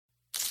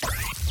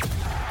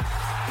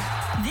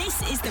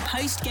This is the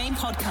post-game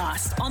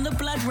podcast on the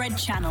Blood Red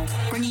channel,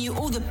 bringing you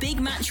all the big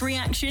match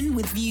reaction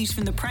with views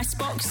from the press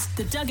box,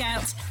 the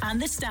dugout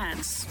and the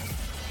stands.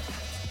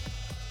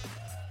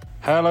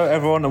 Hello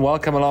everyone and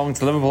welcome along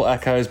to Liverpool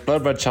Echo's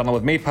Blood Red channel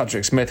with me,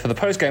 Patrick Smith, for the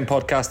post-game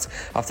podcast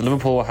after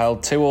Liverpool were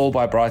held 2-2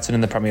 by Brighton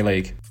in the Premier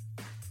League.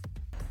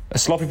 A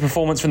sloppy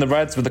performance from the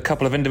Reds with a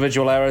couple of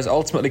individual errors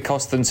ultimately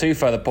cost them 2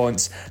 further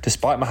points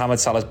despite Mohamed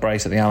Salah's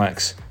brace at the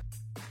Amex.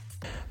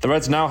 The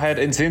Reds now head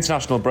into the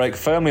international break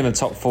firmly in the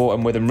top 4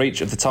 and within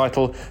reach of the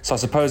title, so I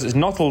suppose it's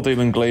not all doom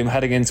and gloom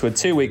heading into a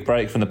 2-week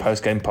break from the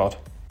post-game pod.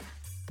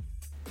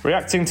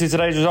 Reacting to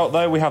today's result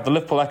though, we have the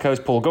Liverpool Echo's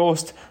Paul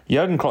Gorst,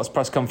 Jurgen Klopp's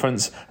press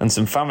conference and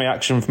some fan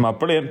reaction from our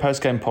brilliant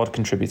post-game pod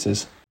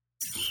contributors.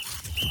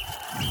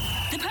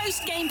 The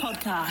post-game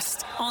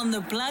podcast on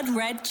the Blood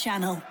Red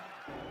channel.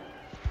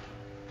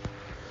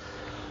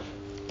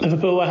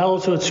 Liverpool were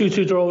held to a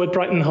 2-2 draw with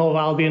Brighton Hove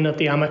Albion at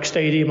the Amex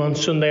Stadium on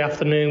Sunday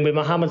afternoon, with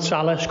Mohamed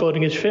Salah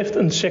scoring his 5th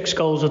and 6th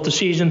goals of the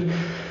season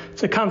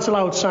to cancel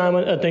out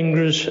Simon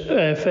Adingra's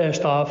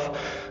first half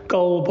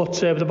goal. But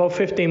with about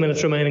 15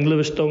 minutes remaining,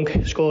 Lewis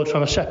Dunk scored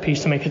from a set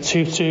piece to make it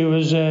 2-2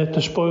 as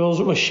the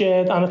spoils were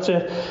shared, and it's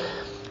a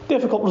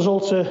difficult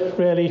result to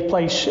really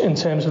place in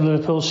terms of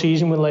Liverpool's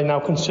season. Will they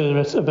now consider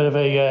it a bit of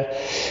a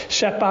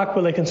setback?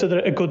 Will they consider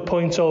it a good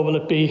point, or will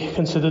it be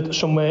considered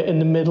somewhere in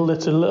the middle?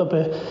 It's a little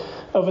bit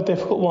of a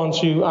difficult one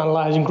to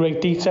analyse in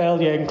great detail.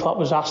 Jurgen Klopp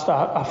was asked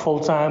that at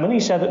full time and he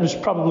said it was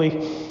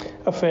probably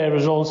a fair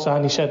result,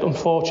 and he said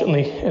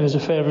unfortunately it is a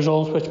fair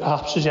result, which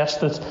perhaps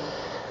suggests that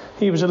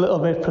he was a little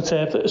bit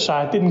perturbed that the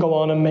side didn't go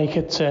on and make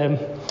it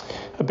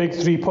a big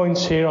 3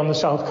 points here on the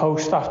south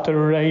coast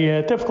after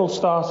a difficult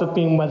start had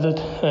been weathered.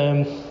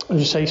 As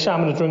you say,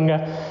 Simon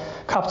Adingra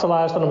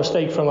capitalised on a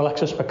mistake from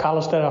Alexis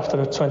McAllister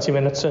after 20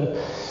 minutes, and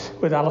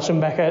with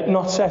Alisson Becker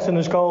not setting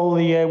his goal,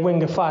 the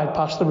winger fired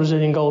past the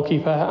Brazilian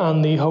goalkeeper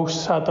and the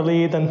hosts had the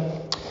lead, and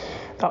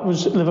that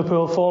was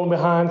Liverpool falling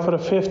behind for a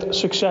 5th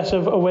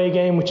successive away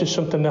game, which is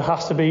something that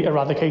has to be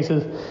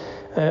eradicated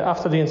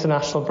after the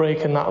international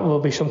break, and that will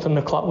be something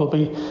the Klopp will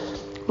be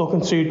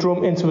looking to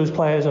drum into his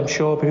players, I'm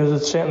sure, because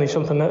it's certainly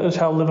something that has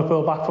held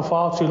Liverpool back for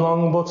far too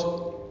long.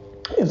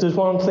 But if there's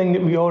one thing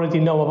that we already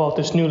know about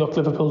this new look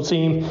Liverpool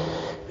team,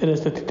 it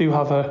is that they do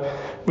have a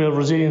real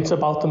resilience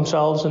about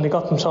themselves, and they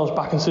got themselves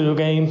back into the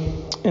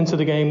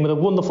game with a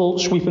wonderful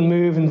sweeping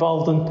move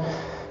involving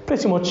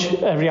pretty much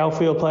every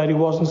outfield player who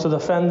wasn't the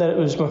defender. It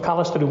was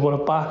McAllister who won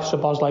it back,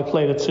 Szoboszlai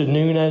played it to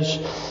Nunes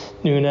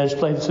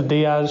played it to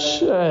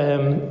Diaz,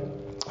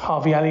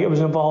 Harvey Elliott was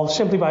involved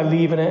simply by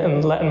leaving it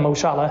and letting Mo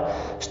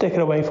Salah stick it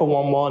away for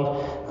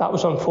 1-1. That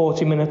was on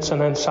 40 minutes,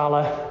 and then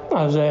Salah,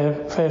 as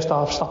a first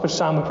half stoppage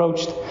time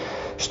approached,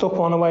 stuck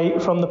one away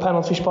from the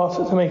penalty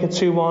spot to make it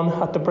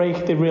 2-1. At the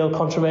break, the real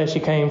controversy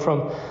came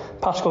from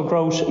Pascal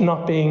Gross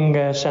not being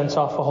sent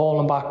off for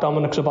hauling back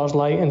Dominic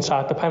Szoboszlai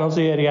inside the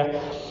penalty area.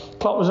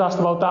 Klopp was asked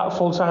about that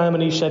full time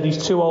and he said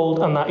he's too old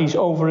and that he's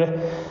over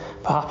it,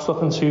 perhaps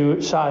looking to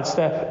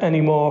sidestep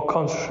any more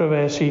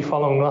controversy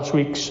following last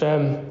week's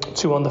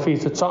 2-1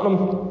 defeat at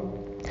Tottenham.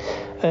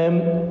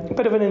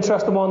 Bit of an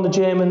interesting one. The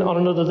German on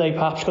another day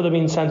perhaps could have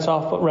been sent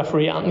off, but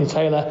referee Anthony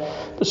Taylor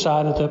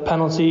decided a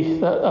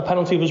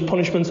penalty was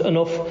punishment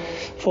enough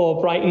for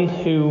Brighton,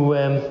 who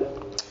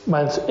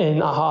went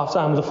in at half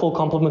time with a full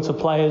complement of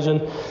players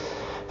and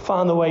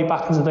found their way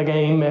back into the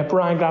game.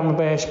 Brian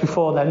Gravenberch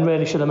before then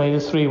really should have made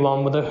it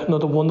 3-1 with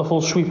another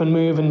wonderful sweeping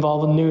move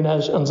involving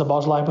Nunes and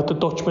Szoboszlai, but the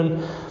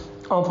Dutchman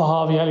on for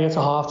Harvey Elliott at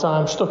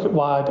half-time, stuck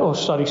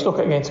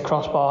it against the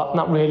crossbar, and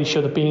that really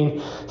should have been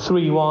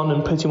 3-1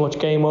 and pretty much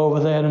game over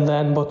there and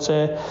then. But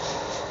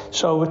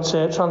so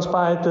it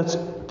transpired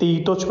that the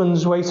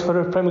Dutchman's wait for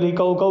a Premier League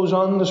goal goes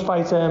on,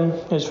 despite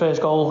his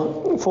first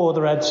goal for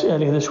the Reds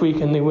earlier this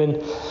week, and they win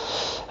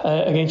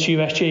against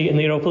USG in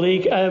the Europa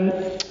League.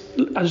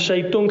 As I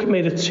say, Dunk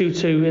made it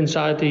 2-2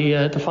 inside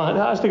the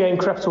final. As the game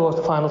crept towards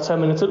the final 10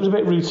 minutes, it was a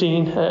bit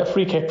routine. A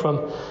free kick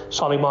from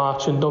Solly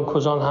March, and Dunk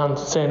was on hand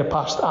to turn it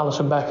past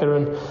Alisson Becker,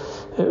 and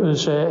it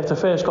was the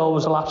first goal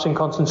was a lapse in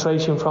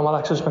concentration from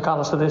Alexis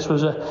McAllister. This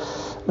was a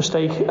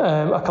mistake,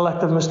 a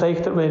collective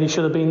mistake that really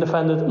should have been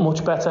defended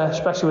much better,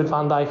 especially with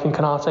Van Dijk and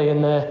Kanate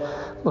in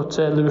there. But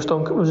Lewis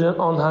Dunk was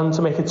on hand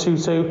to make it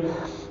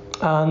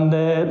 2-2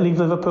 and leave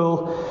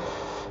Liverpool.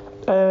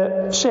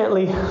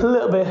 Certainly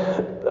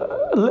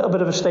a little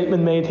bit of a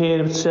statement made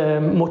here. It's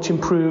much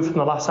improved from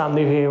the last time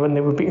they were here when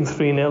they were beaten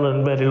 3-0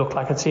 and really looked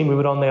like a team who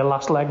were on their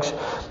last legs.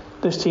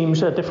 This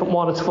team's a different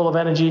one. It's full of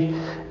energy.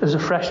 There's a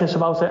freshness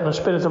about it and a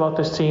spirit about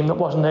this team that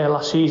wasn't there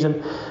last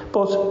season.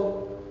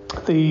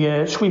 But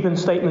the sweeping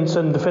statements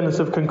and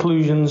definitive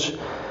conclusions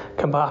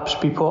can perhaps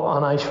be put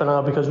on ice for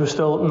now, because we're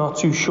still not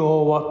too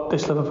sure what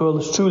this Liverpool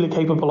is truly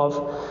capable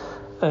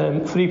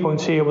of. 3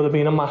 points here would have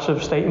been a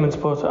massive statement,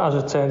 but as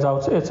it turns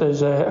out, it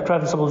is a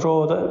creditable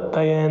draw that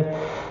they earn,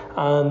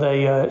 and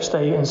they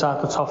stay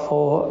inside the top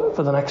four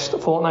for the next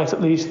fortnight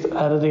at least.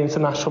 Ahead of the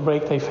international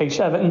break, they face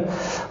Everton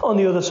on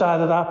the other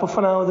side of that. But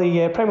for now,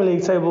 the Premier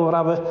League table will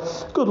have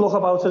a good look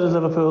about it as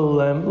Liverpool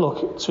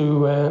look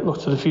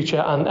to the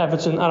future, and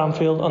Everton at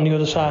Anfield on the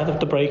other side of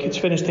the break. It's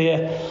finished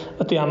here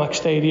at the Amex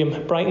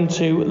Stadium. Brighton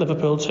 2,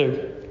 Liverpool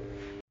 2.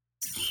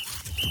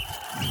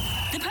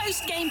 The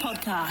post-game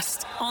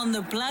podcast on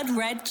the Blood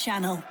Red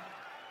channel.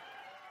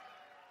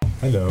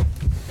 Hello.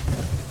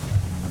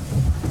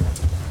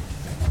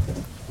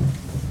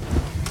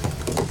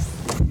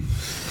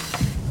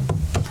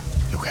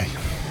 Okay.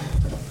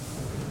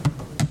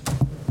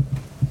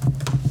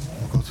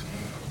 Oh God.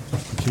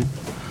 Thank you.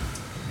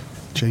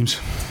 James.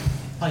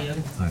 Hi,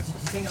 Jürgen. Hi. Do you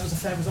think that was a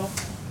fair result?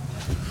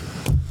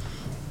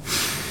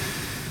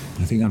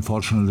 I think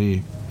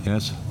unfortunately,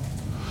 yes.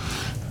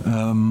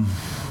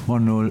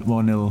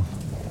 1-0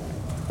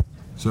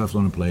 served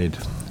on the plate.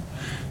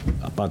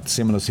 But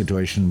similar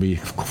situation, we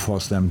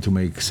forced them to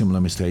make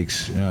similar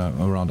mistakes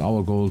around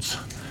our goals.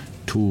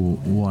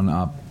 2-1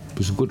 up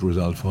is a good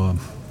result for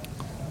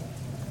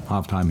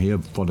half-time here,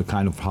 for the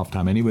kind of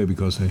half-time anyway,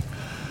 because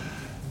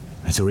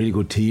it's a really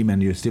good team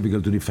and it's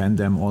difficult to defend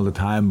them all the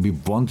time. We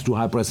want to do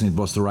high press and it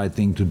was the right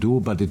thing to do,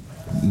 but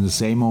in the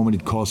same moment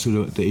it caused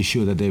the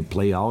issue that they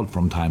play out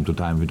from time to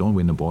time. We don't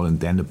win the ball and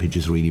then the pitch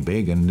is really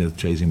big and they're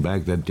chasing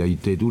back. That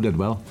they do that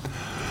well.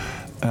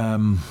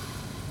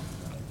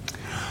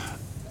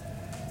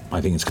 I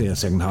think it's clear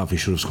second half we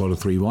should have scored a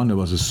 3-1. There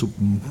was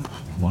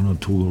one or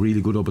two really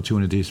good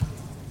opportunities.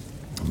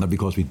 But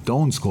because we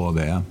don't score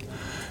there,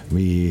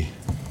 we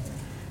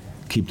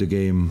keep the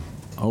game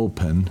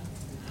open.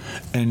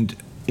 And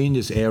in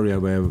this area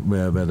where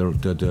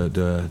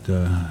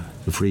the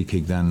free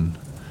kick then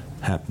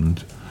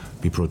happened,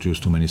 we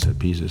produced too many set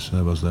pieces.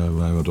 There was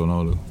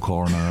the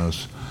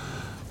corners,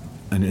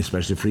 and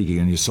especially free kick.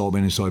 And you saw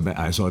when you saw it back,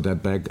 I saw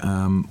that back.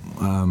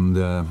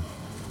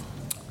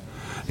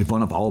 If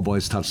one of our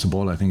boys touched the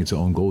ball, I think it's an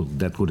own goal.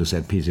 That would have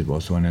set piece it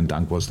was. And then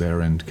Dunk was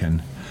there and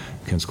can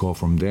score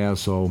from there.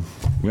 So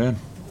yeah,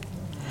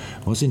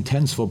 it was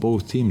intense for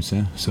both teams.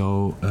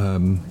 So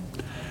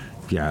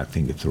yeah, I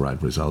think it's the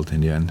right result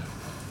in the end.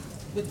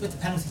 With the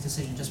penalty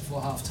decision just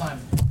before half-time,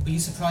 were you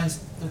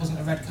surprised there wasn't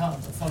a red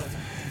card that followed it?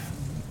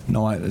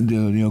 No,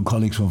 your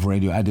colleagues from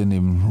radio, I didn't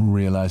even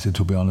realize it,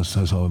 to be honest.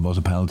 I saw it was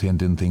a penalty and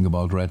didn't think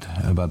about red.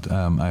 But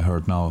I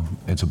heard now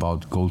it's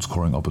about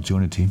goal-scoring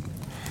opportunity.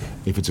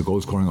 If it's a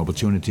goal-scoring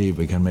opportunity,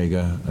 we can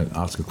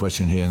ask a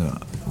question here.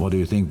 What do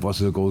you think? Was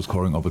it a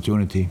goal-scoring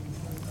opportunity?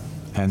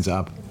 Hands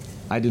up.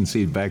 I didn't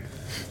see it back.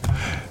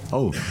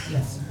 Oh,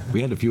 yes.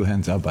 We had a few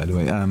hands up, by the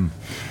way.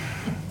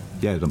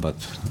 Yeah, but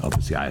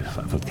obviously,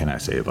 what can I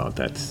say about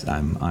that?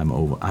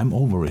 I'm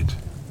over it.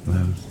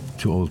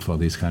 Too old for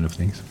these kind of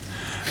things.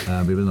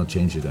 We will not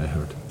change it, I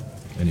heard,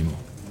 anymore.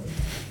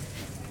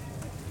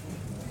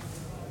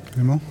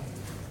 Any more?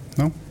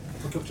 No?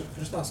 Can I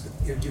just ask,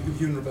 you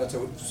and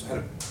Roberto had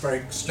a very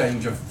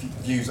exchange of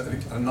views,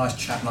 a nice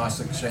chat,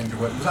 nice exchange of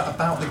work. Was that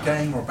about the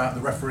game or about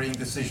the refereeing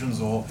decisions,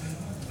 or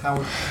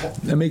how?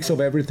 A mix of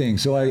everything.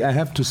 So I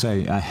have to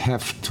say, I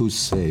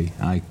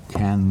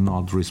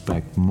cannot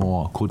respect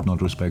more, could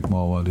not respect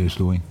more what he's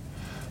doing.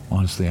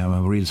 Honestly, I'm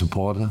a real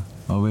supporter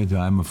of it.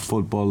 I'm a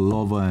football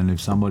lover, and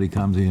if somebody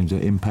comes in, the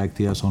impact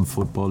he has on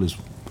football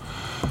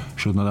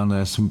should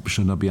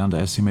not be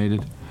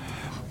underestimated.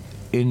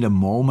 In the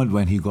moment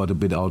when he got a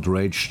bit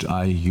outraged,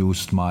 I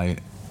used my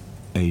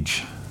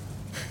age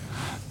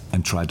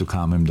and tried to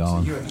calm him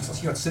down. So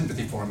you had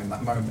sympathy for him in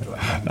that moment?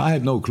 I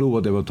had no clue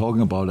what they were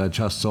talking about. I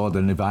just saw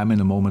that if I'm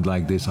in a moment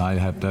like this,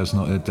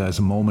 there's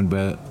a moment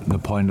where the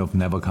point of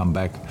never come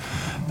back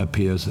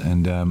appears,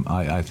 and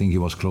I think he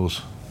was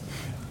close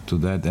to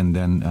that, and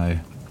then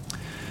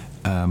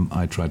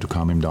I tried to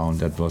calm him down.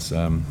 That was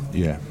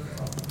yeah.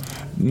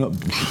 No.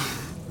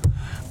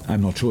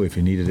 I'm not sure if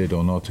he needed it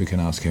or not. You can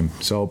ask him.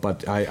 So,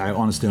 but I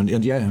honestly,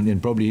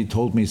 and probably he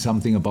told me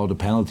something about a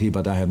penalty,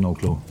 but I had no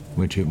clue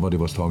what he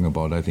was talking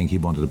about. I think he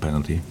wanted a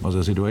penalty. Was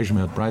there a situation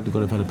where Brighton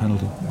could have had a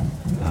penalty?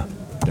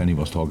 Then he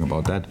was talking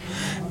about that,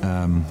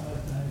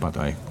 but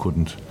I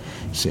couldn't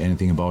say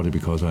anything about it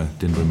because I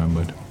didn't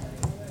remember it.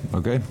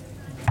 Okay.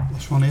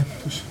 This one here.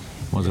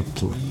 Was it?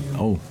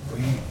 Oh. Were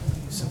you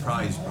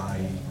surprised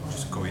by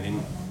just going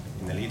in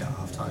the lead at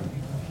half-time?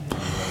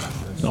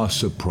 Not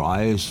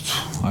surprised.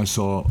 I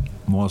saw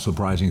more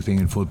surprising thing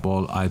in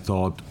football. I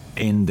thought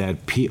in that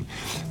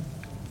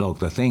look,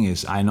 the thing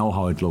is, I know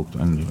how it looked,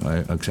 and I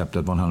accept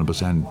that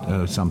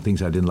 100%. Some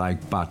things I didn't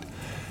like, but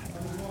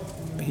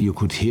you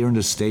could hear in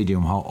the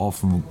stadium how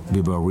often we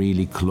were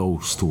really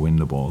close to win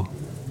the ball.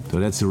 So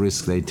that's the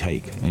risk they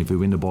take. And if we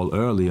win the ball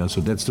earlier,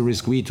 so that's the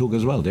risk we took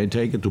as well. They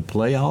take it to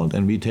play out,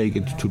 and we take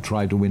it to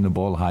try to win the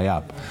ball high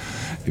up.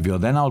 If you're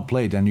then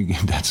outplayed, then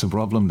that's a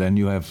problem. Then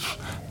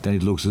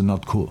it looks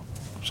not cool.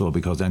 So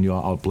because then you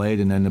are outplayed,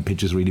 and then the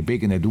pitch is really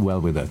big, and they do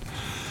well with that.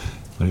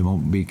 But it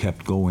won't be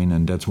kept going,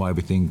 and that's why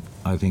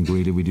I think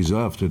really we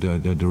deserved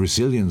the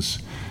resilience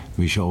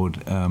we showed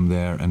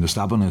there, and the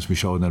stubbornness we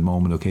showed in that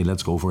moment. Okay,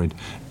 let's go for it.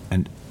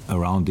 And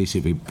around this,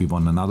 if we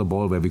won another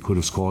ball where we could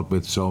have scored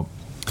with. So,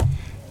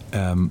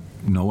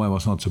 no, I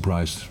was not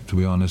surprised, to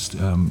be honest.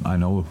 I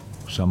know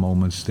some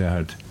moments they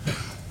had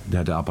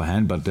the upper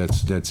hand, but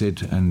that's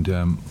it. And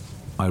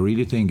I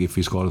really think if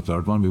we scored a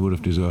third one, we would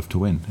have deserved to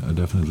win,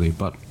 definitely.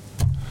 But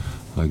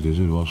like this,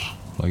 it was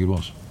like it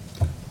was.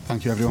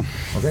 Thank you, everyone.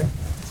 Okay.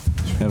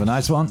 Have a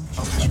nice one.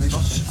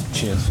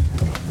 Cheers.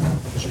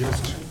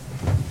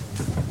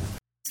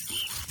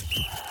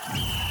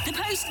 The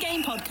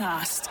post-game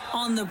podcast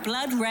on the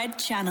Blood Red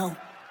channel.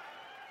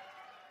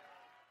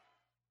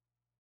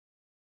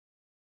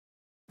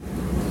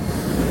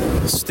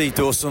 Steve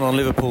Dawson on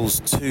Liverpool's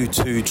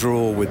 2-2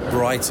 draw with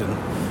Brighton.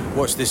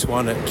 Watched this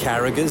one at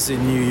Carragher's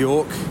in New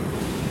York,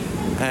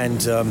 and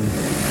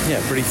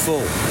pretty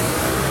full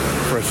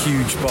for a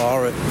huge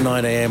bar at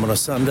 9 a.m. on a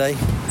Sunday,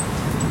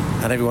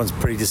 and everyone's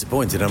pretty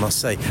disappointed, I must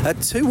say. At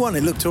 2-1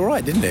 it looked all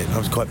right, didn't it? I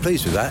was quite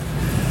pleased with that,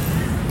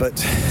 but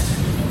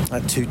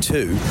at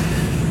 2-2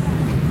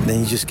 then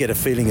you just get a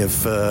feeling of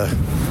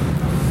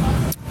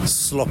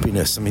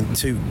sloppiness. I mean,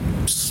 2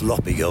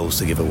 sloppy goals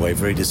to give away,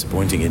 very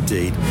disappointing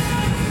indeed.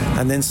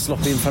 And then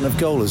sloppy in front of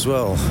goal as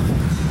well.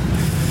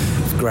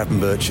 If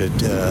Gravenberch had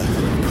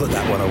put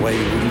that one away,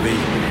 we wouldn't be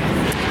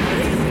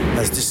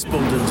as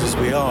despondent as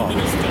we are.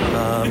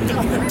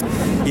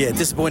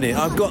 Disappointing.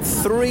 I've got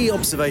 3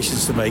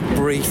 observations to make,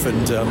 brief,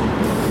 and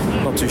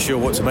not too sure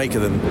what to make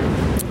of them.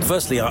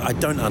 Firstly, I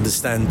don't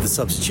understand the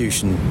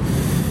substitution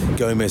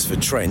Gomez for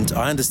Trent.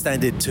 I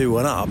understand it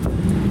 2-1 up,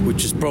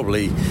 which is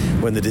probably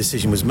when the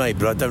decision was made,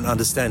 but I don't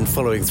understand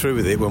following through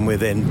with it when we're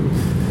then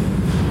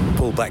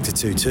pulled back to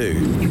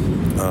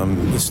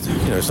 2-2.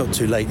 It's not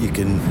too late. You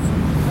can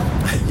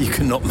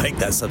not make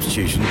that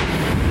substitution.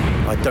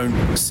 I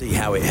don't see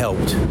how it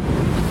helped.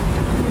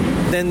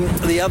 Then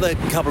the other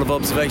couple of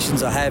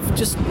observations I have,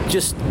 just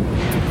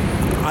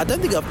I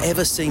don't think I've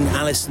ever seen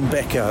Alisson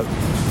Becker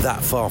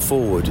that far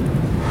forward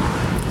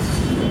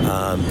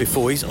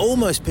before. He's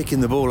almost picking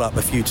the ball up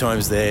a few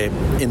times there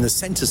in the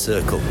centre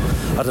circle.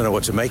 I don't know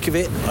what to make of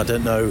it. I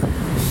don't know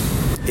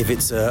if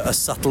it's a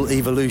subtle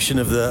evolution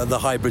of the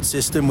hybrid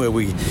system where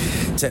we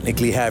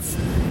technically have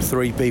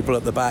 3 people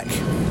at the back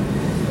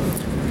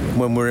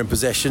when we're in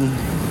possession.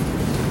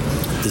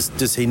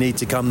 Does he need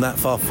to come that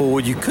far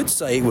forward? You could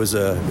say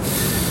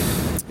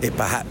it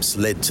perhaps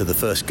led to the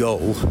first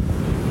goal.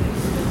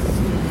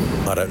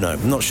 I don't know.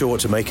 I'm not sure what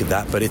to make of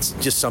that, but it's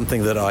just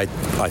something that I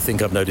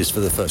think I've noticed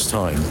for the first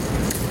time.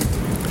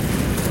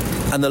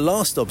 And the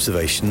last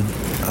observation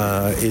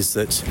is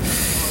that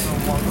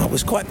I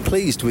was quite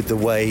pleased with the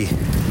way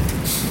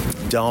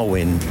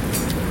Darwin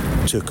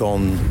took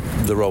on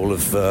the role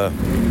of the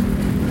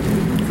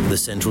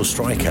central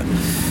striker.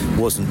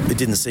 It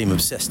didn't seem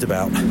obsessed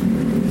about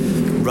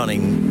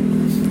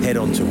running head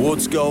on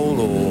towards goal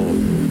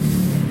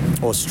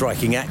or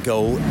striking at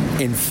goal.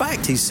 In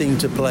fact, he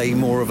seemed to play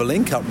more of a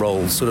link-up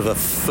role, sort of a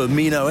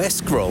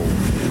Firmino-esque role,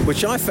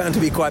 which I found to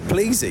be quite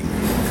pleasing.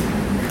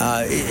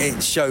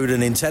 It showed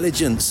an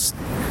intelligence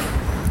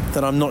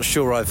that I'm not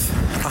sure I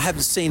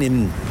haven't seen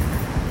him.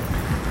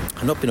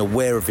 I've not been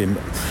aware of him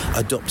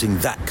adopting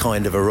that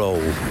kind of a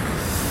role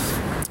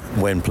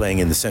when playing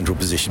in the central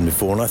position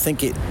before, and I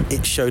think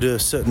it showed a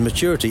certain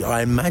maturity.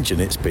 I imagine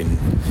it's been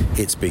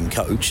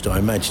coached. I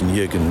imagine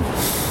Jurgen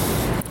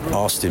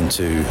asked him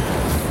to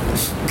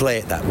play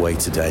it that way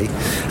today,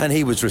 and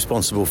he was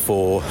responsible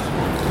for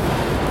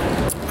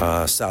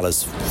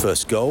Salah's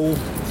first goal.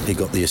 He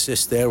got the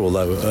assist there,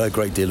 although a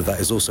great deal of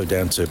that is also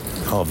down to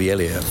Harvey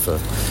Elliott for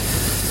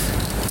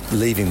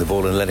leaving the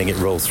ball and letting it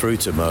roll through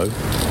to Mo.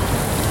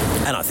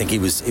 And I think he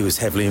was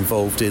heavily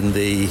involved in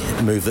the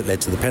move that led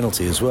to the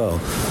penalty as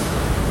well,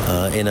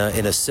 in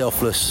a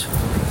selfless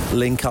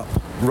link-up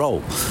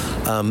role.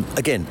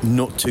 Again,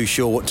 not too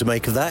sure what to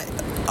make of that,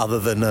 other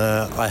than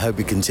I hope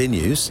it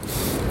continues,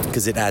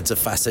 because it adds a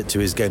facet to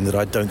his game that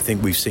I don't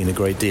think we've seen a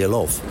great deal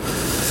of.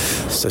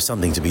 So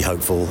something to be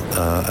hopeful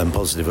and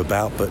positive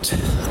about, but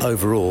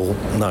overall,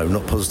 no,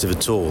 not positive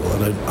at all.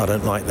 I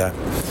don't like that.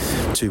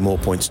 2 more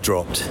points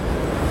dropped.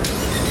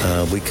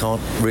 We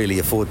can't really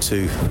afford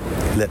to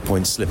let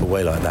points slip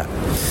away like that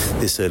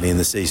this early in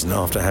the season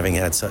after having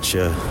had such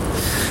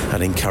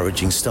an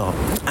encouraging start.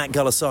 At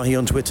Gulasahi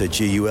on Twitter,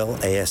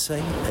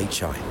 Gulasahi.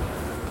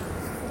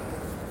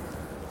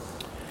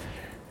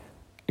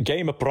 A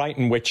game at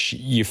Brighton which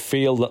you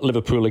feel that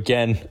Liverpool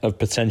again have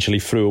potentially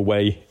threw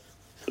away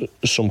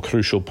some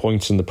crucial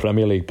points in the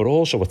Premier League, but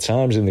also at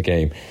times in the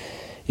game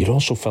you'd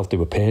also felt there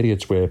were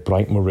periods where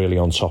Brighton were really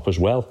on top as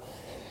well.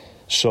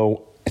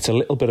 So it's a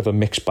little bit of a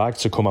mixed bag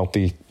to come out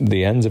the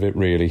end of it,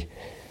 really.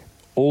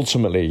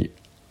 Ultimately,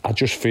 I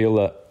just feel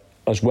that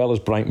as well as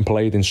Brighton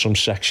played in some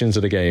sections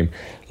of the game,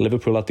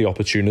 Liverpool had the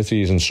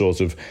opportunities and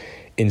sort of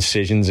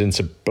incisions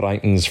into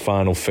Brighton's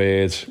final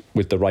third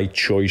with the right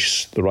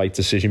choice, the right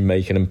decision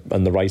making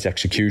and the right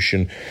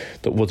execution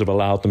that would have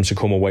allowed them to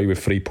come away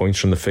with 3 points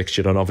from the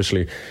fixture. And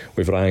obviously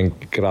with Ryan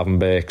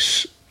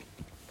Gravenberch's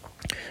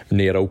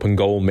near open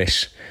goal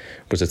miss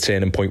was a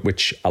turning point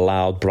which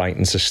allowed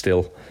Brighton to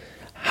still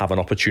have an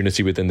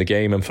opportunity within the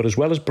game. And for as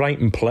well as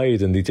Brighton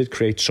played, and they did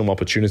create some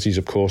opportunities,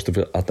 of course,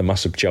 at the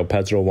massive João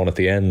Pedro one at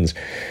the end,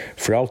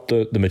 throughout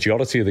the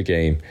majority of the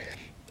game,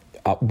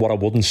 what I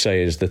wouldn't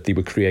say is that they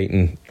were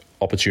creating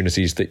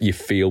opportunities that you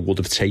feel would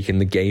have taken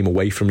the game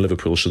away from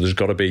Liverpool. So there's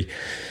got to be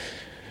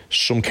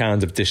some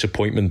kind of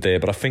disappointment there.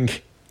 But I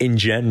think in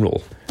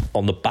general,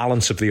 on the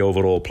balance of the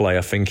overall play,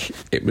 I think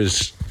it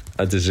was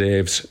a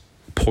deserved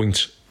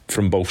point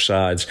from both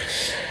sides.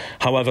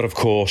 However, of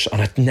course,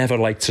 and I'd never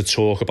like to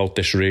talk about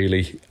this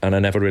really, and I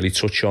never really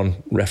touch on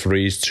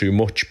referees too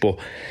much, but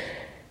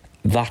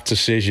that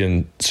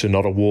decision to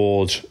not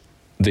award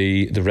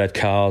the red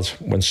card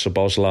when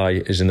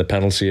Szoboszlai is in the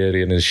penalty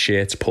area and his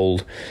shirt's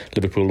pulled,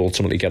 Liverpool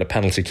ultimately get a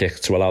penalty kick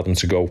to allow them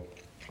to go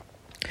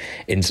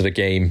into the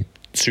game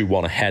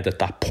 2-1 ahead at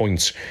that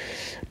point.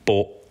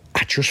 But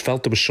I just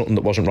felt there was something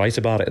that wasn't right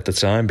about it at the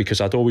time, because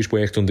I'd always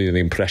worked under the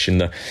impression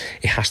that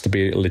it has to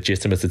be a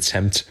legitimate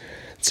attempt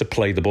to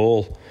play the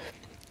ball.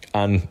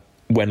 And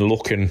when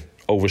looking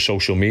over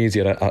social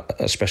media,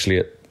 especially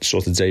at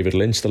sort of David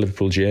Lynch, the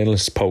Liverpool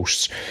journalist,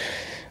 posts,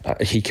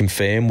 he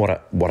confirmed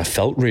what I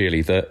felt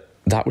really,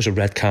 that was a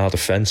red card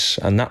offence,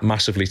 and that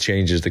massively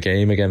changes the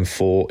game again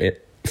for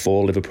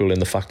Liverpool, in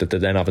the fact that they're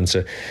then having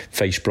to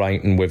face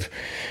Brighton with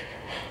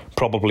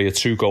probably a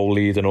 2-goal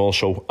lead and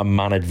also a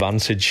man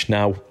advantage.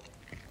 Now,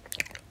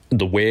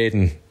 the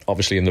wording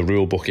obviously in the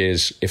rule book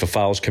is if a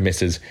foul's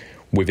committed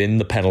within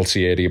the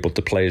penalty area but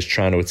the player's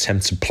trying to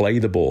attempt to play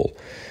the ball,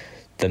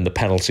 then the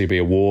penalty be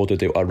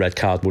awarded. A red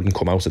card wouldn't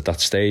come out at that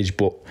stage.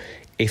 But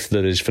if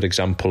there is, for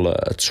example,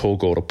 a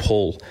tug or a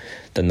pull,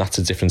 then that's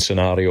a different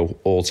scenario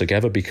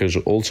altogether, because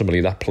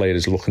ultimately that player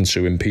is looking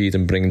to impede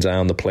and bring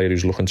down the player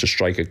who's looking to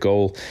strike a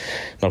goal.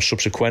 Now,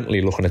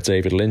 subsequently, looking at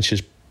David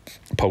Lynch's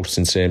post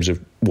in terms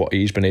of what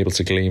he's been able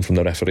to glean from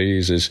the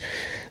referees, is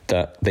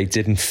that they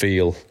didn't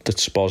feel that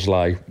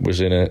Szoboszlai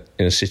was in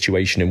a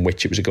situation in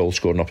which it was a goal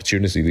scoring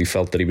opportunity. They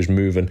felt that he was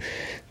moving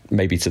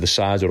maybe to the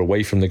side or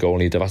away from the goal,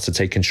 and he'd have had to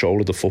take control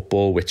of the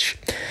football, which,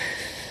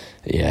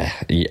 yeah,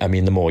 I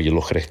mean, the more you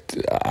look at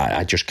it,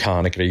 I just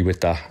can't agree with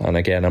that. And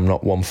again, I'm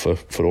not one for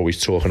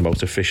always talking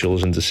about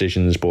officials and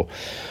decisions, but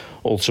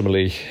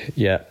ultimately,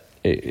 yeah,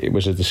 it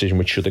was a decision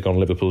which should have gone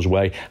Liverpool's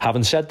way.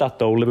 Having said that,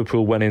 though,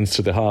 Liverpool went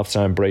into the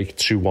half-time break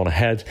 2-1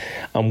 ahead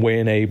and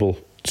weren't able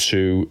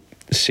to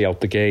see out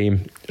the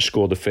game,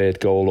 score the third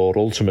goal, or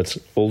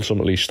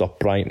ultimately stop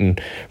Brighton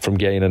from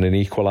gaining an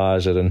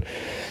equaliser. And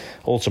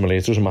ultimately,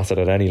 it doesn't matter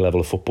at any level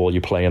of football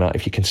you're playing at.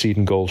 If you're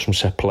conceding goals from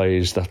set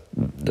plays,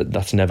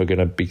 that's never going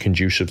to be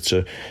conducive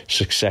to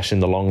success in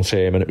the long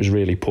term. And it was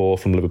really poor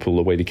from Liverpool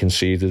the way they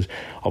conceded.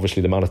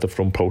 Obviously, the man at the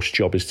front post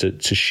job is to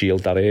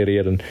shield that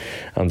area, and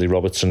Andy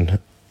Robertson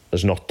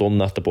has not done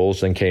that. The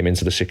balls then came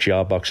into the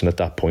 6-yard box, and at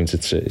that point,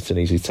 it's an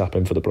easy tap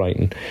in for the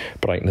Brighton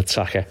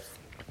attacker.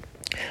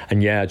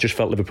 And yeah, I just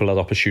felt Liverpool had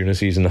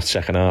opportunities in that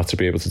second half to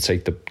be able to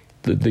take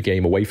the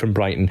game away from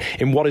Brighton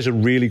in what is a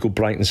really good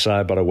Brighton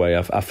side, by the way.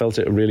 I felt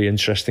it a really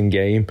interesting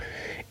game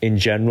in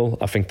general.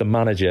 I think the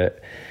manager,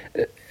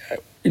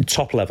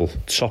 top level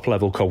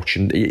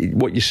coaching,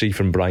 what you see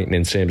from Brighton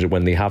in terms of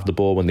when they have the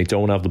ball, when they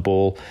don't have the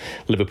ball,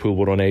 Liverpool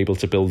were unable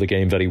to build the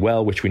game very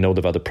well, which we know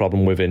they've had a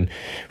problem with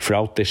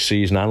throughout this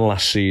season and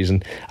last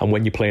season. And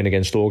when you're playing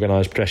against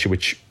organised pressure,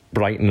 which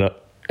Brighton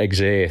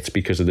exert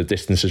because of the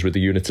distances with the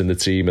units in the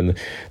team and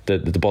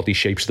the body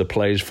shapes of the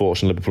players,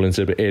 forcing Liverpool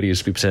into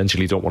areas we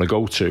potentially don't want to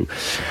go to,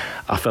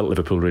 I felt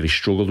Liverpool really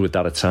struggled with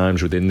that at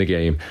times within the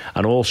game.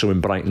 And also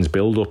in Brighton's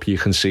build-up, you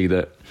can see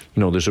that, you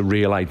know, there's a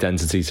real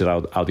identity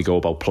to how they go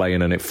about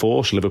playing, and it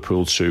forced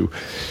Liverpool to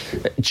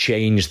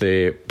change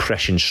their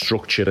pressing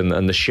structure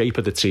and the shape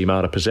of the team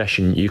out of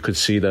possession. You could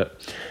see that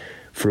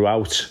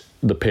throughout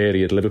the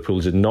period, Liverpool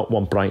did not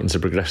want Brighton to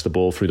progress the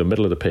ball through the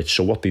middle of the pitch.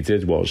 So what they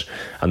did was,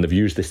 and they've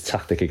used this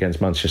tactic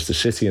against Manchester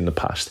City in the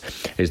past,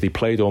 is they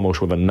played almost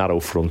with a narrow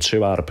front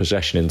two out of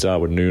possession in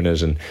Darwin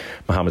Núñez and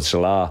Mohamed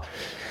Salah,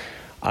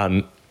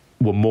 and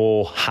were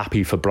more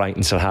happy for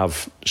Brighton to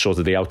have sort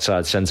of the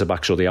outside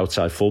centre-backs or the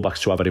outside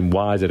full-backs to have it in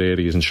wider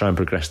areas and try and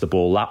progress the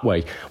ball that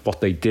way.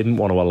 What they didn't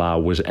want to allow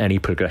was any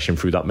progression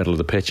through that middle of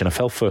the pitch. And I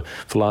felt for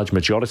large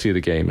majority of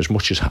the game, as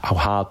much as how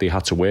hard they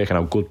had to work and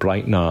how good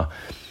Brighton are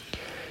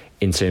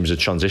in terms of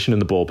transitioning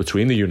the ball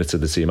between the units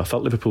of the team, I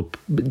felt Liverpool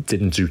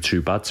didn't do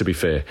too bad, to be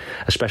fair,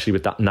 especially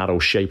with that narrow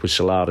shape with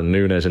Salah and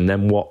Núñez. And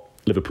then what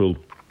Liverpool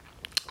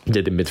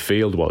did in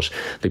midfield was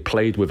they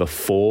played with a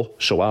 4,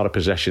 so out of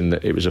possession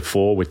it was a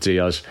 4 with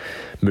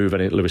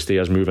Luis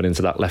Diaz moving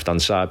into that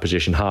left-hand side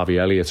position, Harvey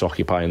Elliott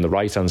occupying the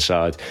right-hand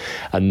side,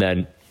 and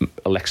then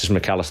Alexis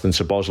McAllister and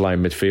Szoboszlai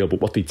in midfield.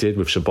 But what they did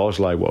with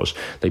Szoboszlai was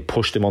they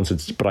pushed him onto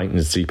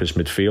Brighton's deepest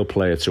midfield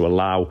player to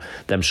allow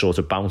them sort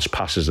of bounce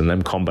passes and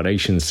them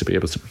combinations to be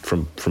able to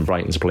from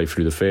Brighton to play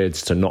through the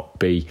thirds to not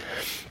be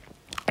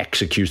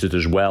executed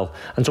as well.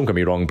 And don't get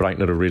me wrong,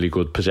 Brighton are a really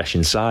good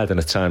possession side, and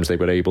at times they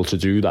were able to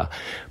do that,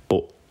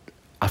 but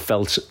I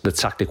felt the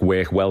tactic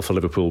worked well for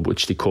Liverpool,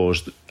 which they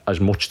caused as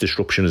much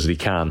disruption as they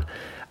can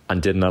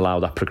and didn't allow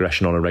that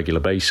progression on a regular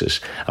basis.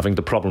 I think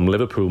the problem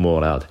Liverpool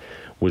more had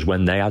was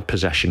when they had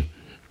possession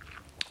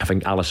I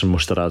think Alisson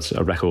must have had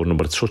a record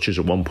number of touches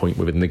at one point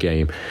within the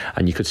game,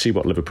 and you could see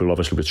what Liverpool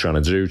obviously were trying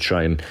to do,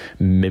 try and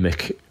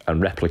mimic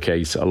and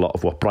replicate a lot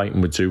of what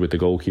Brighton would do with the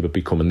goalkeeper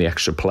becoming the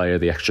extra player,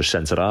 the extra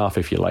centre-half,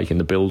 if you like, in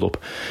the build-up.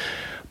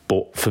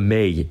 But for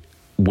me,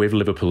 with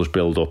Liverpool's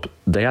build-up,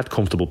 they had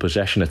comfortable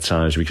possession at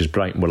times because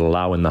Brighton were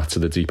allowing that to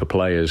the deeper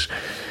players.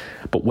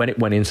 But when it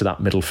went into that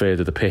middle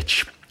third of the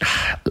pitch,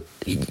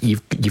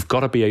 you've got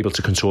to be able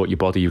to contort your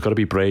body. You've got to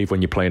be brave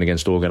when you're playing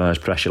against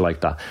organised pressure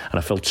like that. And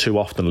I felt too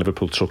often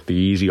Liverpool took the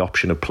easy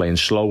option of playing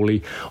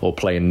slowly or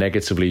playing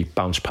negatively,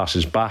 bounce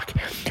passes back,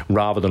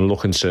 rather than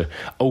looking to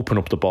open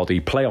up the body,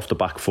 play off the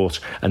back foot,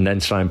 and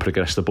then try and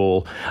progress the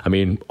ball. I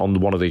mean,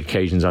 on one of the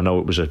occasions, I know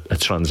it was a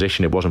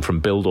transition. It wasn't from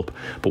build-up.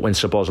 But when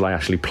Szoboszlai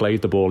actually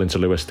played the ball into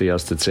Luis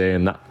Diaz to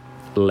turn, that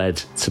led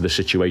to the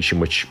situation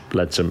which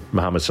led to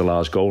Mohamed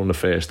Salah's goal in the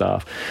first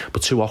half.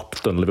 But too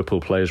often Liverpool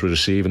players were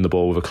receiving the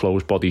ball with a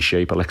closed body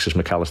shape. Alexis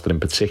McAllister in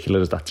particular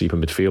as that deeper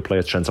midfield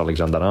player, Trent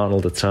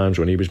Alexander-Arnold at times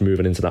when he was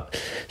moving into that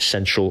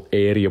central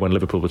area when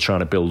Liverpool were trying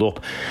to build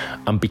up.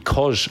 And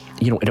because,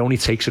 it only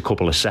takes a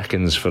couple of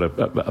seconds for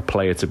a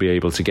player to be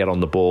able to get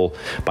on the ball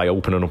by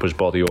opening up his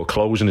body or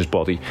closing his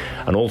body,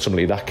 and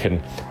ultimately that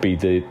can be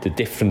the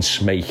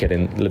difference maker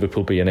in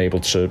Liverpool being able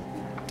to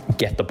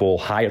get the ball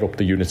higher up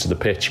the units of the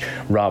pitch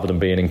rather than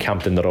being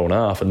encamped in their own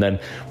half. And then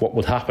what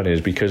would happen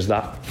is, because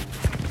that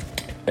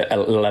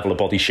level of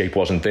body shape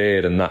wasn't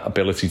there and that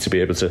ability to be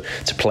able to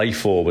play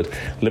forward,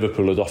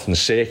 Liverpool would often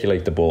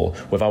circulate the ball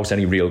without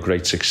any real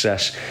great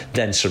success,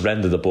 then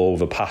surrender the ball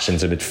with a pass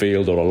into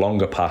midfield or a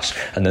longer pass,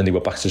 and then they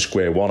were back to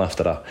square one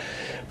after that.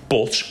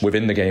 But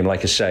within the game,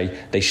 like I say,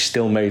 they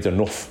still made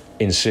enough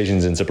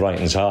incisions into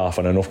Brighton's half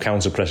and enough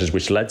counter presses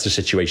which led to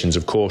situations.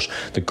 Of course,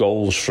 the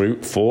goals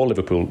for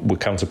Liverpool were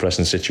counter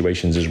pressing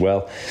situations as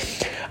well,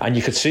 and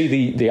you could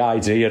see the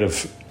idea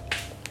of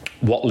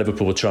what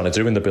Liverpool were trying to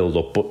do in the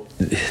build-up, but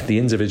the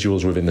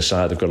individuals within the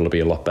side have got to be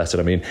a lot better.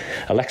 I mean,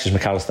 Alexis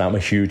McAllister, I'm a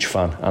huge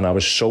fan, and I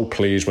was so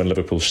pleased when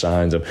Liverpool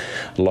signed him.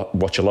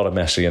 Watch a lot of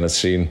Messi, and I'd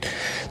seen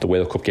the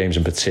World Cup games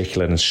in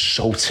particular, and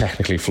so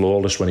technically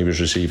flawless when he was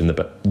receiving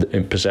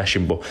in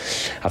possession. But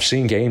I've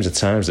seen games at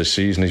times this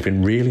season, he's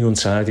been really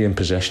untidy in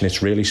possession.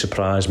 It's really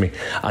surprised me.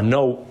 I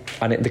know,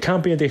 and there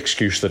can't be the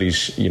excuse that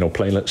he's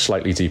playing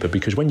slightly deeper,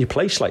 because when you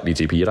play slightly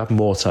deeper, you'd have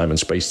more time and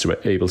space to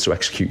be able to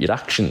execute your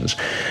actions.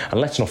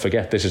 And let's not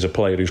forget, this is a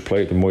player who's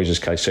played with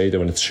Moises Caicedo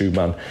in a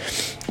two-man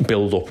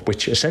build-up,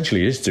 which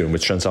essentially is doing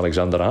with Trent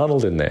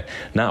Alexander-Arnold in there.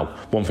 Now,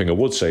 one thing I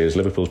would say is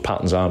Liverpool's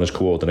patterns aren't as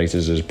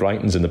coordinated as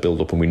Brighton's in the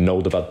build-up, and we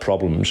know they've had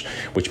problems,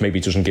 which maybe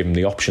doesn't give him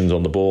the options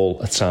on the ball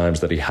at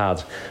times that he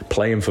had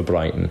playing for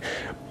Brighton.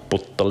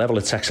 But the level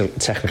of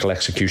technical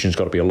execution's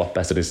got to be a lot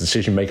better. His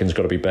decision-making's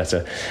got to be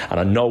better. And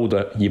I know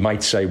that you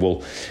might say,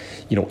 well,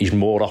 he's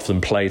more often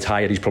played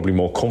higher, he's probably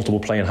more comfortable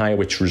playing higher,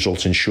 which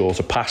results in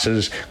shorter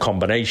passes,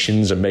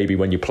 combinations, and maybe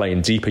when you're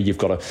playing deeper, you've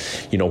got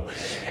to,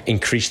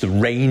 increase the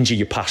range of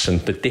your passing,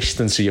 the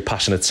distance of your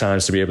passing at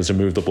times to be able to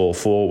move the ball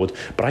forward.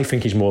 But I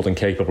think he's more than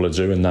capable of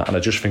doing that, and I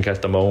just think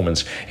at the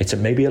moment, it's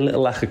maybe a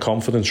little lack of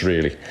confidence,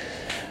 really,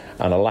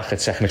 and a lack of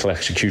technical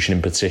execution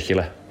in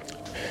particular.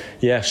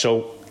 Yeah,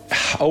 so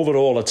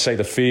overall, I'd say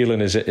the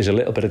feeling is a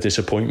little bit of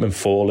disappointment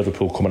for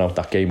Liverpool coming out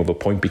that game with a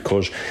point,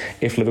 because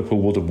if Liverpool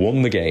would have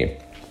won the game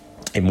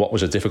in what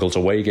was a difficult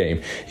away game,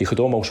 you could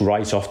almost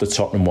write off the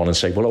Tottenham one and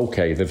say, well,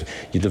 OK,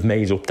 they've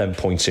made up them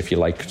points, if you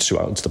like,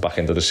 to the back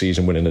end of the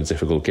season, winning a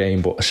difficult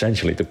game. But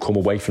essentially, they've come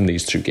away from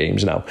these two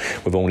games now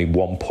with only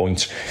 1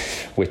 point,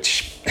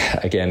 which,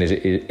 again,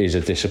 is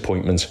a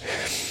disappointment.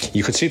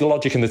 You could see the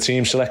logic in the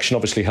team selection.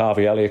 Obviously,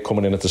 Harvey Elliott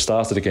coming in at the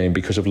start of the game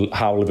because of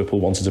how Liverpool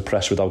wanted to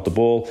press without the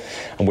ball.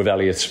 And with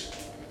Elliott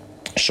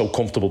so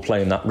comfortable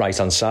playing that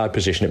right-hand side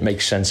position, it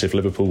makes sense if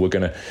Liverpool were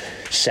going to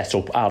set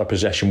up out of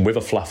possession with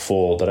a flat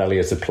four that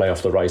Elliott would play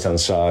off the right-hand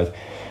side.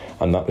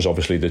 And that was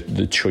obviously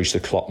the choice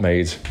that Klopp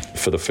made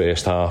for the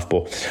first half.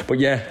 But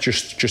yeah,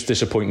 just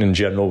disappointing in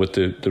general with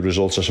the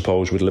results, I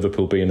suppose, with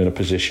Liverpool being in a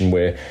position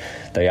where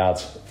they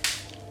had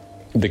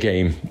the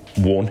game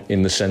won,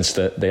 in the sense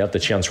that they had the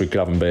chance with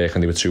Gravenberch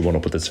and they were 2-1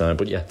 up at the time.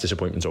 But yeah,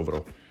 disappointment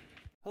overall.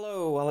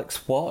 Hello,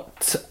 Alex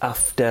Watt.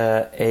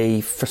 After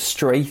a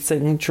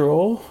frustrating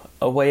draw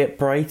away at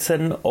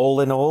Brighton,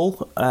 all in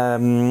all,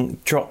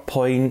 drop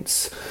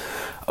points.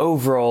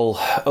 Overall,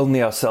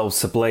 only ourselves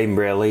to blame,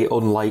 really,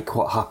 unlike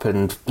what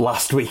happened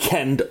last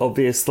weekend,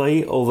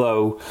 obviously,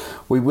 although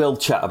we will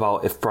chat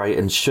about if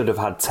Brighton should have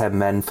had 10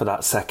 men for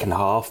that second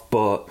half,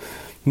 but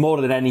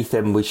more than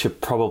anything, we should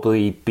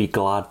probably be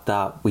glad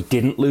that we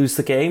didn't lose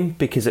the game,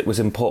 because it was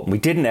important. We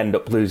didn't end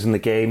up losing the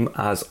game,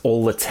 as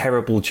all the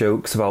terrible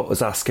jokes about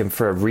us asking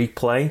for a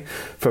replay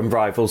from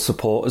rival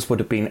supporters would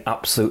have been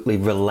absolutely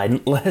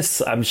relentless,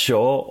 I'm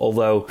sure.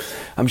 Although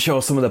I'm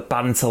sure some of the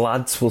banter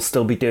lads will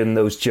still be doing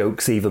those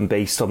jokes even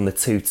based on the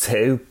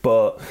 2-2.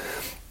 But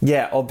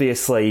yeah,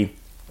 obviously,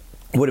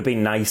 would have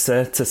been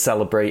nicer to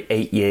celebrate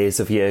 8 years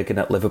of Jurgen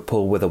at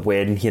Liverpool with a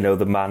win.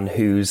 The man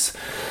who's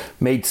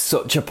made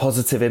such a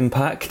positive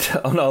impact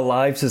on our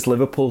lives as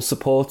Liverpool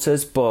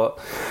supporters. But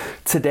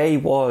today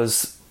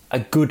was a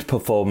good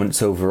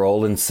performance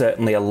overall, and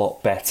certainly a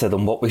lot better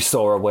than what we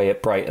saw away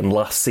at Brighton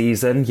last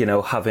season. You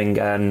know, having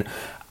an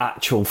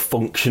actual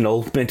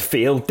functional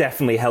midfield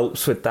definitely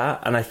helps with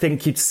that. And I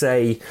think you'd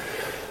say,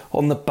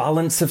 on the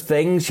balance of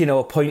things, you know,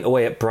 a point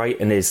away at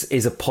Brighton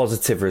is a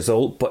positive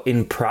result, but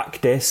in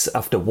practice,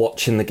 after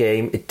watching the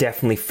game, it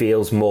definitely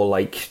feels more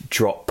like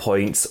drop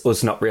points,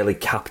 us not really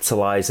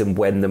capitalising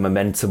when the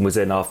momentum was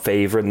in our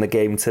favour in the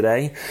game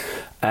today.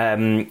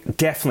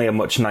 Definitely a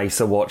much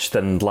nicer watch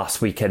than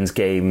last weekend's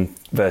game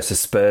versus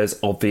Spurs,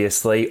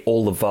 obviously.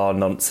 All the VAR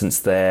nonsense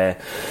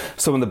there.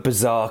 Some of the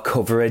bizarre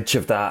coverage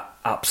of that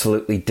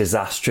absolutely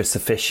disastrous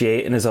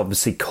officiating has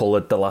obviously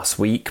coloured the last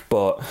week,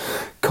 but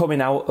coming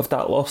out of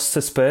that loss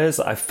to Spurs,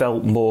 I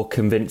felt more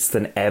convinced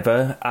than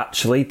ever,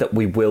 actually, that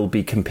we will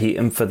be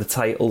competing for the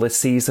title this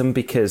season,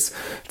 because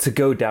to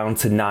go down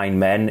to 9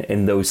 men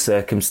in those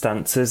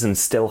circumstances and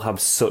still have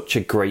such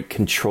a great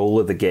control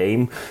of the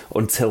game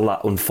until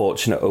that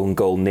unfortunate own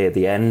goal near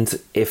the end,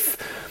 if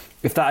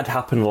that had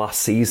happened last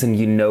season,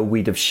 you know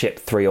we'd have shipped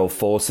 3 or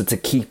 4. So to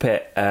keep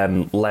it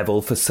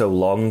level for so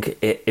long,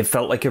 it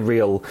felt like a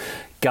real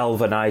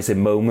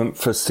galvanising moment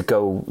for us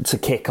to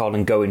kick on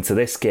and go into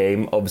this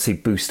game, obviously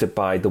boosted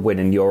by the win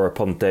in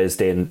Europe on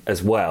Thursday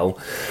as well.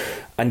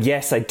 And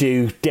yes, I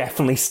do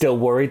definitely still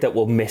worry that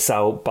we'll miss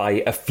out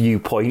by a few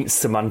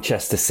points to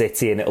Manchester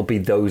City, and it'll be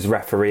those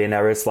refereeing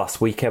errors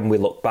last weekend we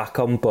look back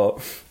on, but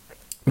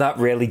that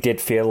really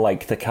did feel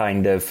like the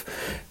kind of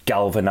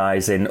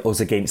galvanising us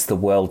against the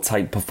world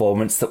type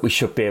performance that we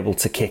should be able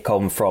to kick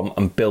on from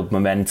and build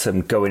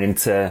momentum going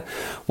into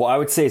what I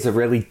would say is a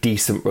really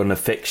decent run of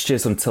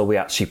fixtures until we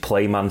actually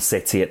play Man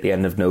City at the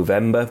end of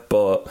November.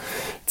 But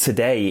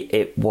today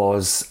it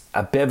was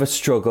a bit of a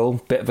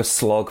struggle, bit of a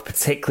slog,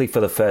 particularly for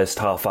the first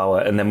half hour,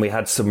 and then we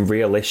had some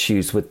real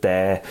issues with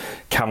their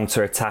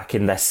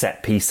counter-attacking, their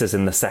set pieces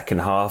in the second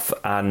half.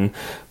 And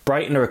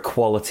Brighton are a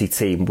quality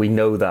team, we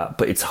know that,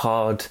 but it's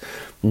hard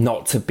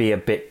not to be a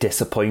bit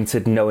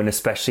disappointed, knowing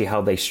especially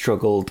how they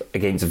struggled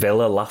against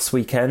Villa last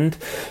weekend.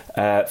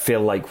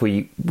 Feel like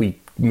we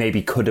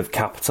maybe could have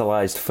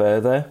capitalised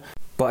further.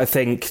 But I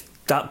think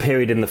that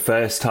period in the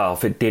first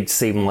half, it did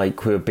seem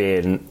like we were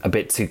being a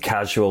bit too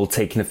casual,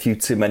 taking a few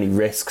too many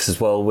risks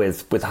as well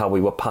with how we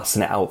were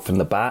passing it out from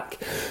the back.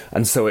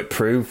 And so it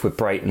proved with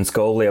Brighton's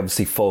goal. They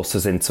obviously forced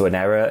us into an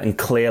error, and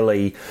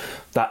clearly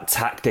that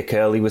tactic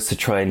early was to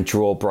try and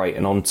draw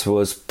Brighton onto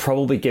us,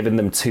 probably giving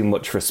them too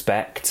much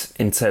respect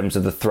in terms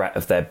of the threat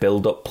of their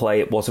build-up play.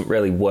 It wasn't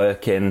really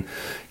working.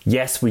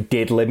 Yes, we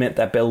did limit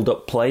their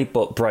build-up play,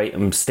 but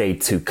Brighton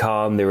stayed too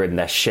calm. They were in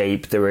their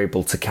shape. They were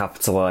able to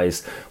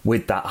capitalise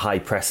with that high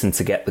pressing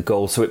to get the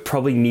goal. So it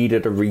probably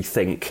needed a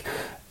rethink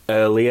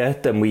earlier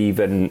than we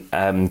even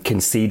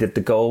conceded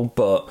the goal.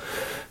 But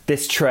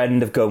this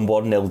trend of going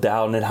 1-0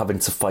 down and having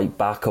to fight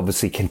back,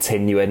 obviously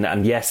continuing.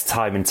 And yes,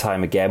 time and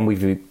time again,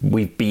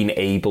 we've been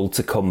able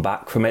to come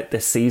back from it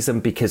this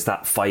season because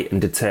that fight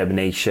and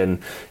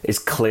determination is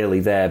clearly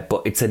there.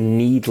 But it's a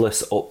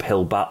needless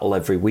uphill battle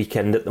every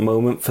weekend at the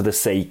moment for the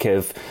sake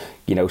of,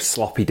 you know,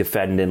 sloppy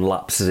defending,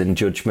 lapses in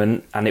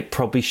judgment. And it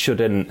probably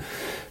shouldn't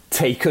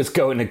take us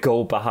going a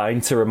goal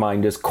behind to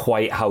remind us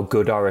quite how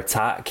good our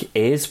attack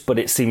is. But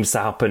it seems to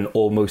happen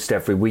almost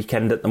every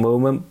weekend at the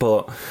moment.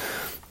 But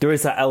there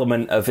is that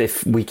element of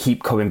if we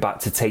keep coming back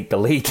to take the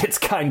lead, it's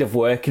kind of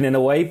working in a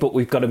way, but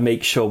we've got to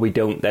make sure we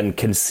don't then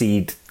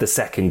concede the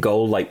second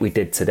goal like we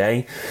did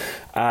today.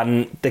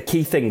 And the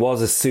key thing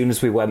was, as soon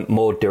as we went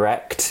more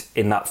direct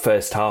in that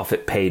first half,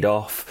 it paid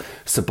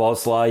off.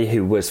 Szoboszlai,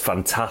 who was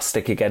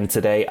fantastic again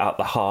today, at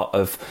the heart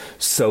of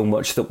so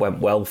much that went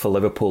well for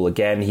Liverpool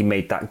again. He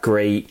made that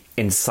great,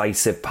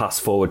 incisive pass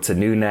forward to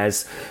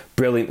Núñez,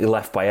 brilliantly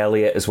left by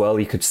Elliott as well.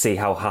 You could see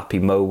how happy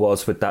Mo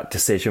was with that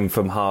decision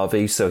from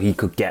Harvey, so he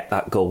could get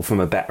that goal from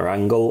a better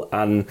angle.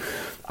 And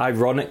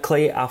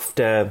ironically,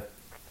 after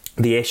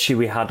the issue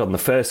we had on the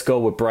first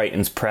goal with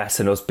Brighton's press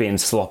and us being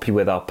sloppy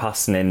with our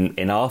passing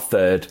in our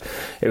third,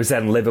 it was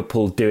then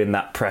Liverpool doing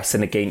that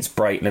pressing against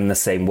Brighton in the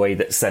same way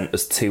that sent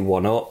us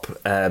 2-1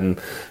 up.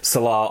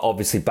 Salah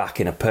obviously back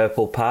in a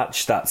purple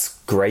patch. That's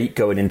great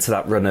going into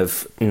that run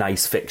of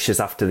nice fixtures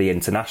after the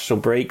international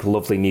break.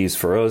 Lovely news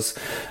for us.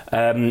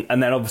 And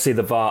then obviously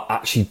the VAR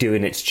actually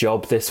doing its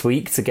job this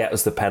week to get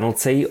us the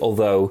penalty,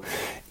 although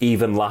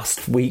even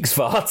last week's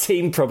VAR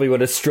team probably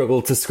would have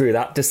struggled to screw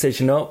that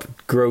decision up.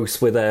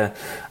 Gross with a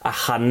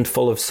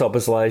handful of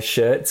Szoboszlai's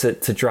shirt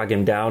to drag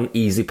him down.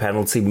 Easy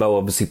penalty. Mo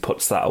obviously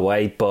puts that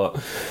away,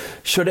 but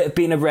should it have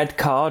been a red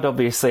card?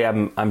 Obviously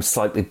I'm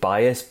slightly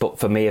biased, but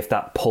for me, if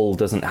that pull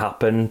doesn't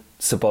happen,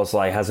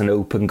 Szoboszlai has an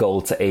open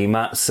goal to aim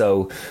at,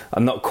 so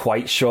I'm not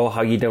quite sure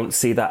how you don't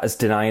see that as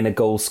denying a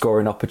goal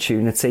scoring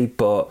opportunity.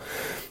 But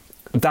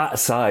that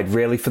aside,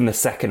 really from the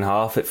second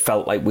half, it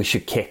felt like we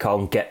should kick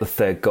on, get the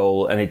third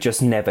goal, and it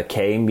just never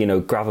came. You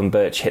know,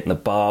 Gravenberch hitting the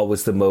bar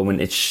was the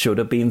moment. It should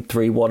have been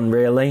 3-1,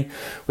 really.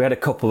 We had a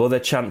couple of other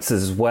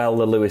chances as well.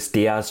 The Luis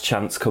Diaz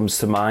chance comes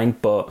to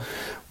mind, but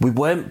we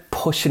weren't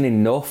pushing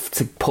enough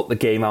to put the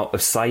game out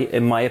of sight,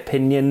 in my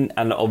opinion,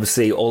 and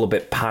obviously all a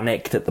bit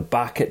panicked at the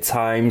back at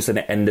times, and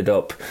it ended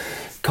up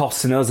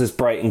costing us as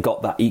Brighton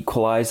got that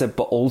equaliser,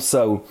 but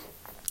also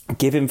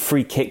giving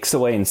free kicks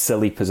away in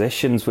silly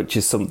positions, which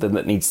is something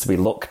that needs to be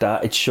looked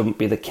at. It shouldn't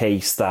be the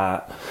case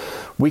that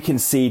we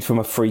concede from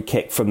a free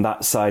kick from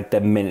that side,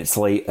 then minutes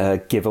later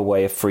give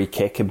away a free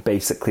kick in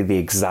basically the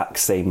exact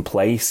same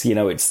place. You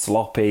know, it's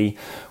sloppy.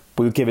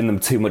 We were giving them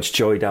too much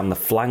joy down the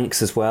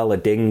flanks as well.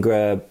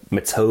 Adingra,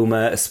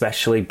 Matoma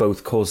especially,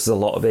 both causes a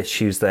lot of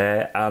issues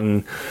there.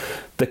 And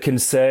the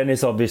concern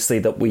is obviously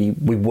that we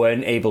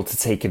weren't able to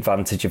take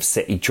advantage of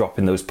City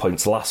dropping those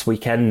points last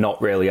weekend.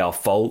 Not really our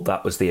fault.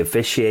 That was the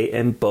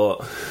officiating, but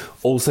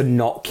also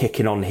not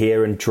kicking on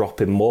here and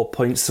dropping more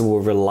points. So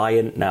we're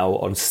reliant now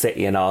on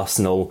City and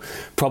Arsenal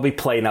probably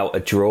playing out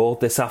a draw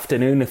this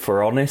afternoon, if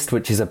we're honest,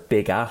 which is a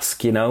big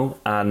ask, you know.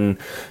 And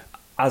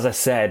as I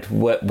said,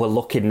 we're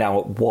looking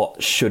now at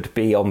what should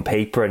be on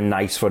paper a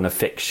nice run of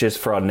fixtures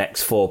for our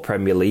next 4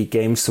 Premier League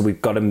games, so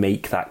we've got to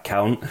make that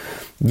count.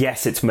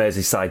 Yes, it's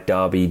Merseyside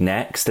derby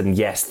next, and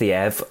yes, the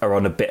Ev are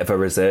on a bit of a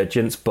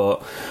resurgence,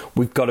 but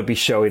we've got to be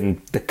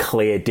showing the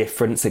clear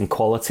difference in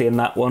quality in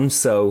that one.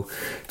 So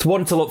it's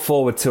one to look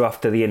forward to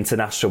after the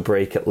international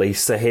break at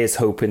least. So here's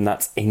hoping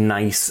that's a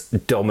nice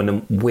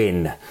dominant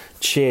win.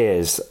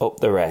 Cheers, up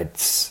the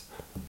Reds.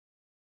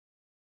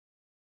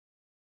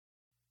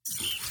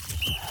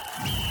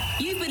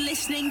 You've been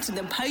listening to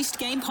the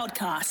post-game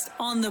podcast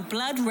on the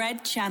Blood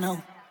Red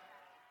channel.